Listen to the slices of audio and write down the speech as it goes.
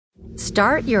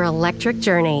Start your electric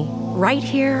journey right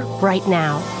here, right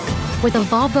now. With a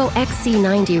Volvo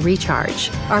XC90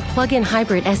 Recharge, our plug-in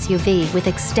hybrid SUV with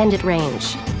extended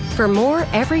range. For more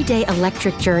everyday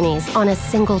electric journeys on a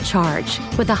single charge,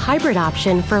 with a hybrid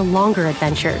option for longer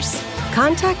adventures.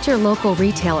 Contact your local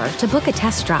retailer to book a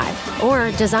test drive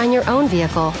or design your own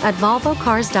vehicle at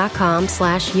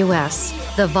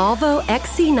volvocars.com/US. The Volvo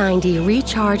XC90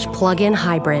 Recharge Plug-in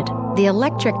Hybrid, the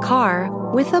electric car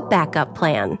with a backup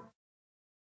plan.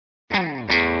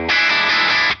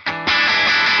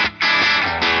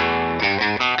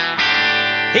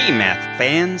 Hey math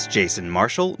fans, Jason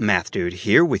Marshall, Math Dude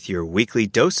here with your weekly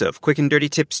dose of quick and dirty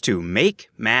tips to make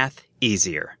math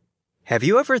easier. Have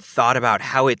you ever thought about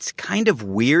how it's kind of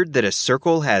weird that a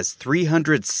circle has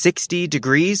 360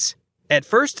 degrees? At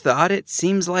first thought, it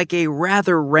seems like a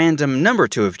rather random number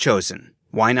to have chosen.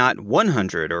 Why not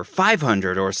 100 or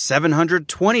 500 or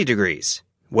 720 degrees?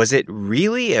 Was it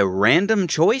really a random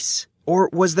choice?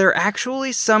 Or was there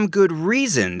actually some good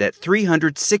reason that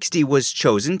 360 was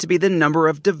chosen to be the number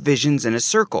of divisions in a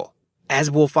circle? As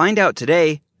we'll find out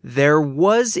today, there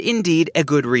was indeed a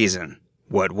good reason.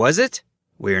 What was it?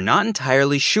 We're not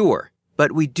entirely sure,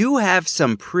 but we do have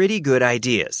some pretty good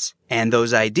ideas. And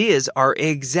those ideas are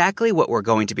exactly what we're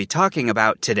going to be talking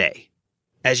about today.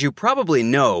 As you probably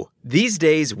know, these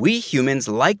days we humans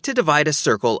like to divide a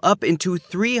circle up into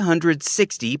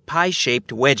 360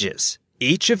 pie-shaped wedges.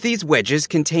 Each of these wedges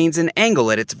contains an angle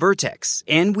at its vertex,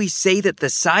 and we say that the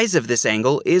size of this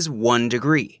angle is 1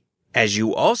 degree. As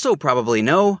you also probably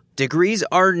know, degrees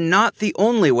are not the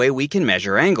only way we can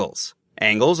measure angles.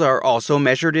 Angles are also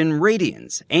measured in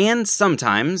radians, and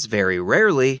sometimes, very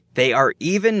rarely, they are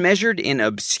even measured in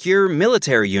obscure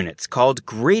military units called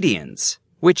gradians,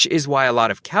 which is why a lot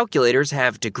of calculators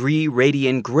have degree,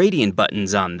 radian, gradient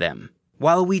buttons on them.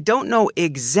 While we don't know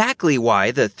exactly why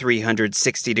the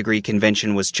 360-degree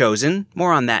convention was chosen,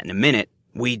 more on that in a minute,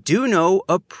 we do know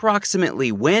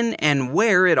approximately when and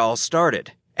where it all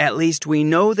started. At least we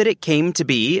know that it came to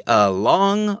be a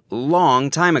long, long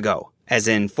time ago, as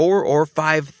in 4,000 or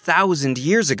 5,000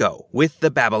 years ago, with the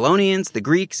Babylonians, the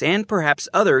Greeks, and perhaps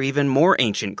other even more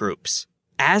ancient groups.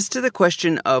 As to the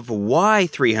question of why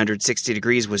 360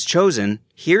 degrees was chosen,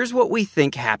 here's what we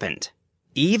think happened.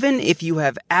 Even if you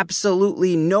have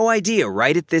absolutely no idea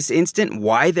right at this instant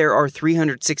why there are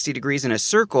 360 degrees in a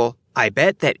circle, I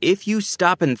bet that if you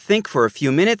stop and think for a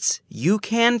few minutes, you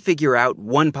can figure out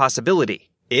one possibility.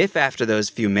 If after those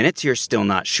few minutes you're still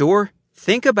not sure,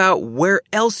 think about where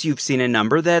else you've seen a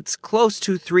number that's close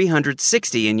to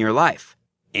 360 in your life.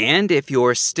 And if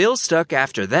you're still stuck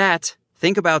after that,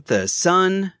 think about the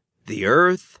sun, the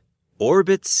earth,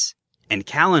 orbits, and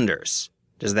calendars.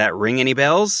 Does that ring any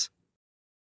bells?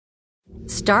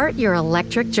 Start your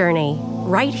electric journey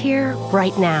right here,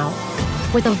 right now.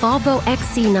 With a Volvo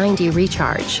XC90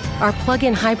 Recharge, our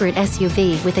plug-in hybrid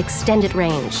SUV with extended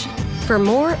range. For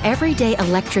more everyday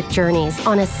electric journeys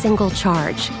on a single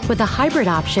charge, with a hybrid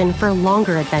option for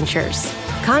longer adventures.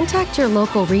 Contact your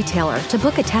local retailer to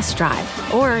book a test drive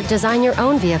or design your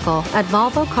own vehicle at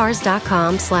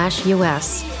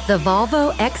volvocars.com/US. The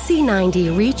Volvo XC90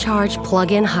 Recharge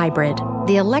Plug-in Hybrid,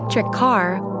 the electric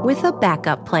car with a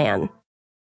backup plan.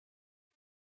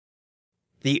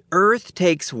 The Earth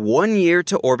takes 1 year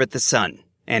to orbit the Sun,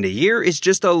 and a year is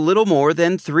just a little more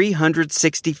than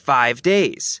 365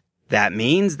 days. That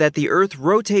means that the Earth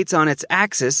rotates on its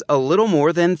axis a little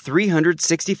more than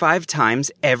 365 times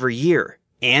every year.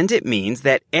 And it means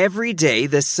that every day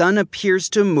the Sun appears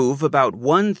to move about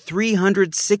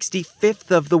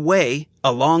 1/365th of the way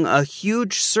along a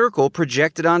huge circle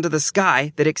projected onto the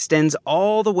sky that extends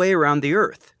all the way around the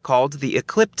Earth, called the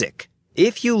ecliptic.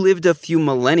 If you lived a few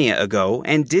millennia ago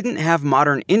and didn't have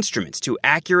modern instruments to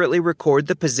accurately record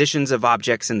the positions of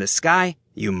objects in the sky,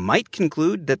 you might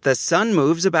conclude that the Sun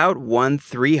moves about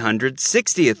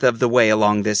 1/360th of the way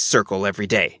along this circle every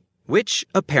day, which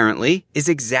apparently is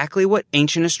exactly what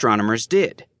ancient astronomers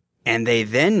did. And they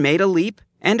then made a leap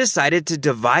and decided to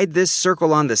divide this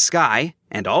circle on the sky,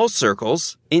 and all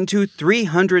circles, into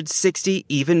 360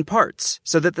 even parts,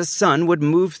 so that the Sun would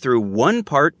move through one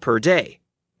part per day.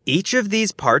 Each of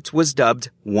these parts was dubbed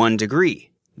 1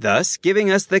 degree, thus giving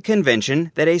us the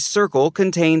convention that a circle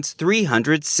contains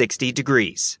 360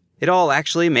 degrees. It all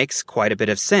actually makes quite a bit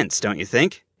of sense, don't you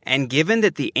think? And given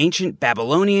that the ancient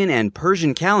Babylonian and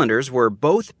Persian calendars were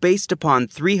both based upon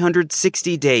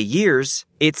 360-day years,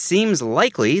 it seems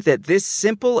likely that this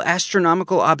simple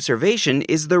astronomical observation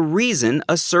is the reason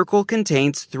a circle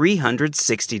contains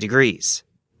 360 degrees.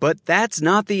 But that's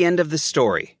not the end of the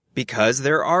story, because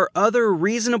there are other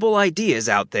reasonable ideas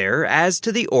out there as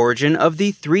to the origin of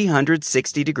the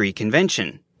 360-degree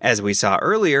convention. As we saw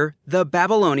earlier, the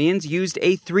Babylonians used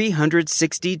a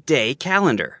 360-day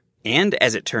calendar. And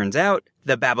as it turns out,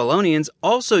 the Babylonians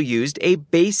also used a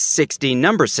base 60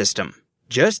 number system.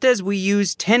 Just as we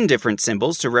use 10 different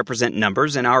symbols to represent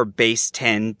numbers in our base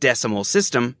 10 decimal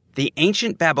system, the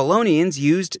ancient Babylonians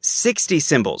used 60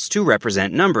 symbols to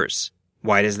represent numbers.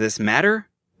 Why does this matter?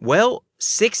 Well,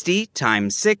 60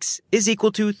 times 6 is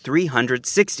equal to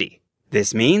 360.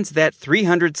 This means that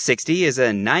 360 is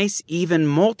a nice even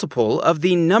multiple of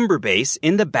the number base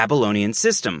in the Babylonian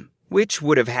system, which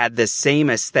would have had the same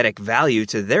aesthetic value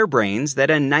to their brains that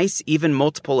a nice even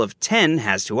multiple of 10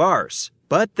 has to ours.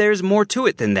 But there's more to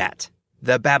it than that.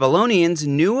 The Babylonians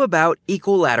knew about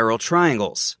equilateral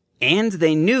triangles, and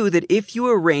they knew that if you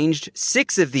arranged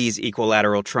 6 of these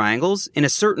equilateral triangles in a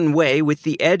certain way with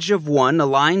the edge of one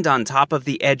aligned on top of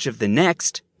the edge of the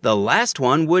next, the last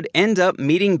one would end up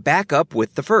meeting back up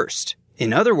with the first.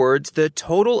 In other words, the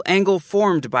total angle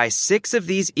formed by 6 of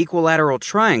these equilateral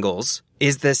triangles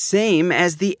is the same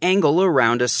as the angle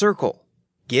around a circle.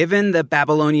 Given the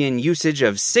Babylonian usage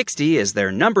of 60 as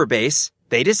their number base,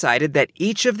 they decided that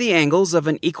each of the angles of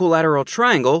an equilateral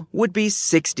triangle would be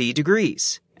 60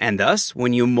 degrees. And thus,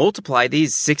 when you multiply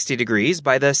these 60 degrees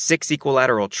by the 6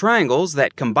 equilateral triangles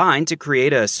that combine to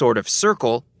create a sort of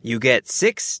circle, you get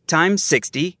 6 times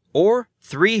 60, or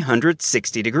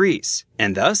 360 degrees,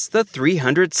 and thus the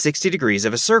 360 degrees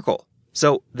of a circle.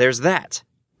 So there's that.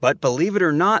 But believe it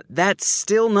or not, that's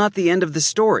still not the end of the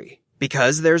story,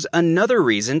 because there's another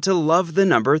reason to love the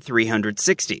number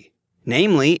 360.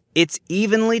 Namely, it's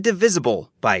evenly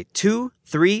divisible by 2,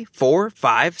 3, 4,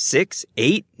 5, 6,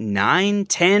 8, 9,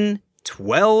 10,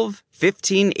 12,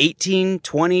 15, 18,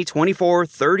 20, 24,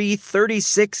 30,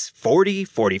 36, 40,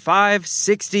 45,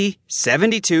 60,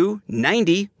 72,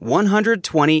 90,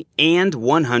 120, and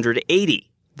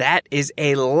 180. That is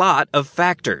a lot of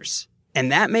factors. And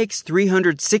that makes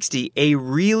 360 a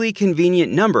really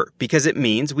convenient number because it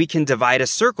means we can divide a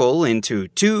circle into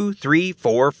 2, 3,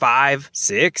 4, 5,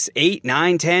 6, 8,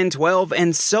 9, 10, 12,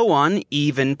 and so on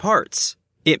even parts.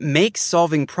 It makes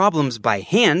solving problems by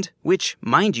hand, which,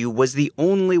 mind you, was the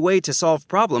only way to solve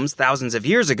problems thousands of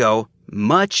years ago,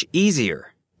 much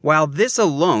easier. While this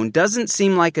alone doesn't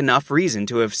seem like enough reason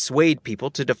to have swayed people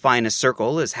to define a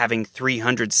circle as having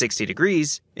 360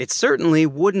 degrees, it certainly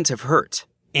wouldn't have hurt.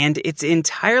 And it's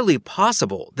entirely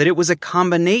possible that it was a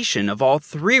combination of all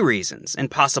 3 reasons,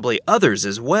 and possibly others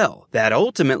as well, that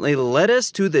ultimately led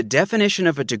us to the definition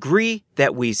of a degree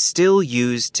that we still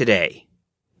use today.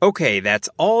 Okay, that's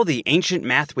all the ancient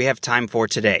math we have time for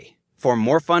today. For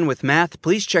more fun with math,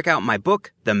 please check out my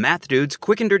book, The Math Dude's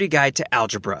Quick and Dirty Guide to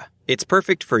Algebra. It's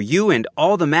perfect for you and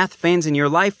all the math fans in your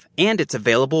life, and it's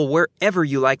available wherever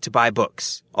you like to buy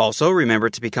books. Also, remember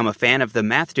to become a fan of The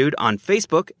Math Dude on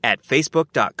Facebook at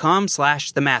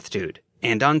facebook.com/TheMathDude,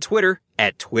 and on Twitter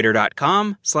at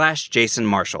twitter.com/Jason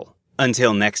Marshall.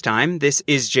 Until next time, this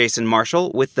is Jason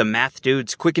Marshall with The Math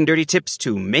Dude's Quick and Dirty Tips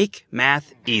to make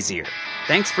math easier.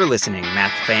 Thanks for listening,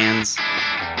 math fans.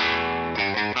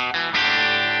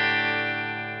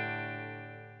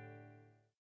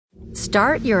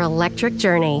 Start your electric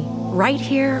journey right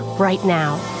here, right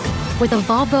now. With a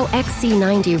Volvo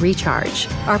XC90 Recharge,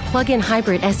 our plug-in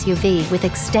hybrid SUV with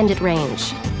extended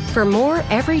range. For more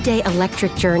everyday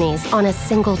electric journeys on a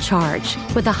single charge,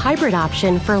 with a hybrid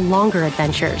option for longer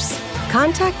adventures.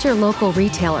 Contact your local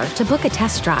retailer to book a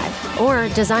test drive or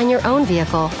design your own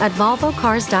vehicle at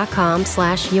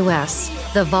volvocars.com/US.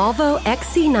 The Volvo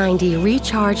XC90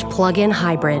 Recharge plug-in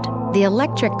hybrid, the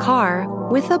electric car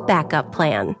with a backup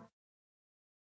plan.